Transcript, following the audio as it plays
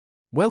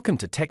Welcome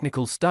to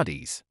Technical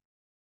Studies.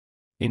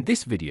 In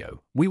this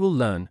video, we will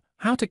learn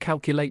how to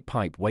calculate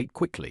pipe weight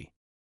quickly.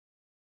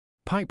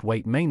 Pipe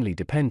weight mainly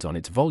depends on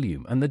its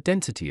volume and the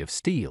density of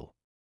steel.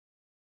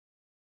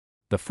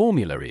 The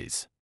formula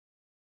is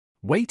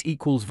weight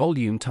equals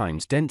volume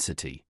times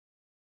density.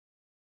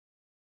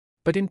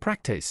 But in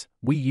practice,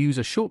 we use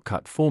a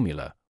shortcut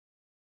formula.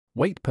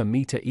 Weight per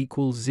meter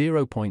equals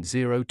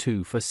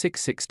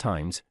 0.02466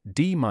 times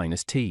d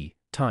minus t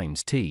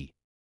times t,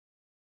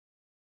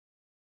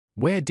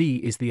 where d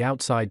is the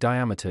outside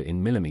diameter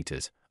in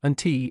millimeters and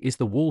t is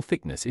the wall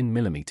thickness in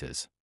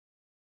millimeters.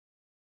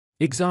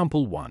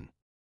 Example 1.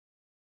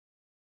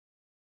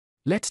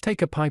 Let's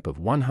take a pipe of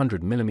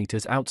 100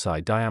 millimeters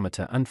outside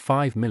diameter and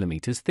 5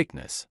 millimeters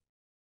thickness.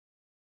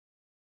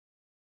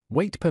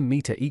 Weight per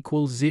meter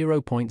equals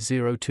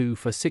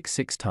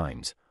 0.02466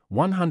 times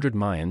 100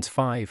 minus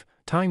 5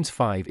 times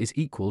 5 is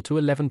equal to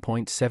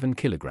 11.7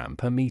 kilogram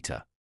per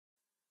meter.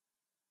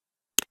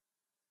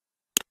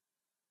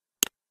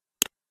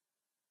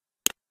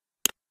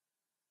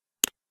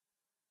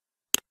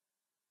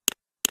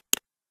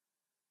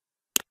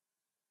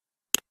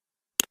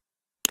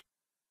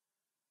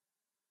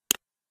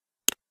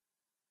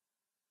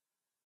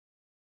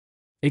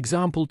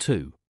 Example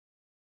 2.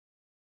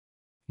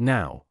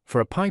 Now, for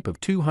a pipe of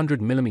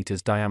 200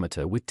 mm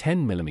diameter with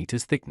 10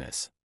 mm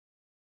thickness.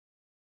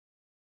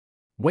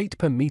 Weight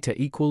per meter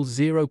equals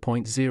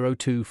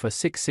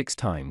 0.02466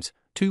 times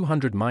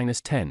 200 minus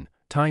 10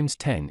 times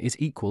 10 is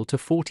equal to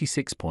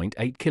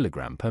 46.8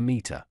 kilogram per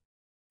meter.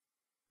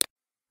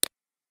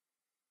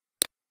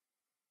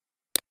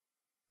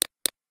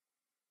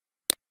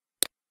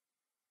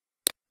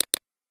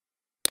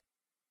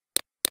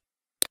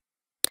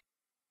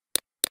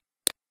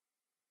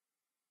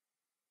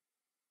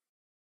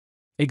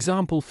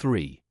 Example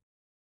 3.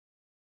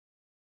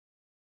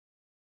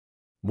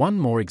 One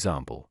more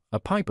example, a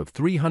pipe of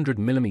 300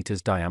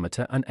 mm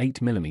diameter and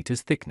 8 mm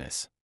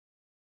thickness.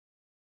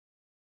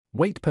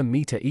 Weight per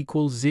meter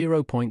equals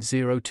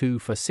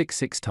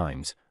 0.02466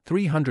 times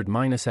 300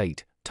 minus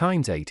 8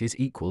 times 8 is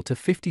equal to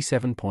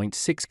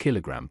 57.6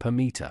 kilogram per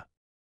meter.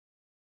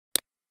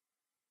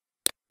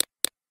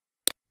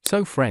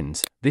 So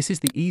friends, this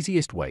is the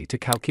easiest way to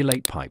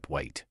calculate pipe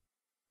weight.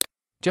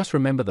 Just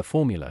remember the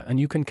formula and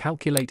you can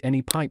calculate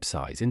any pipe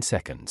size in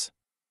seconds.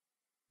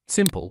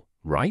 Simple,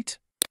 right?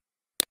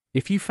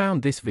 If you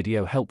found this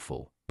video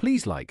helpful,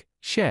 please like,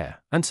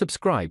 share, and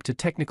subscribe to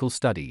Technical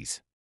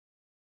Studies.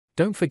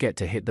 Don't forget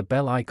to hit the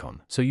bell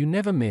icon so you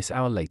never miss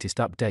our latest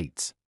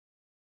updates.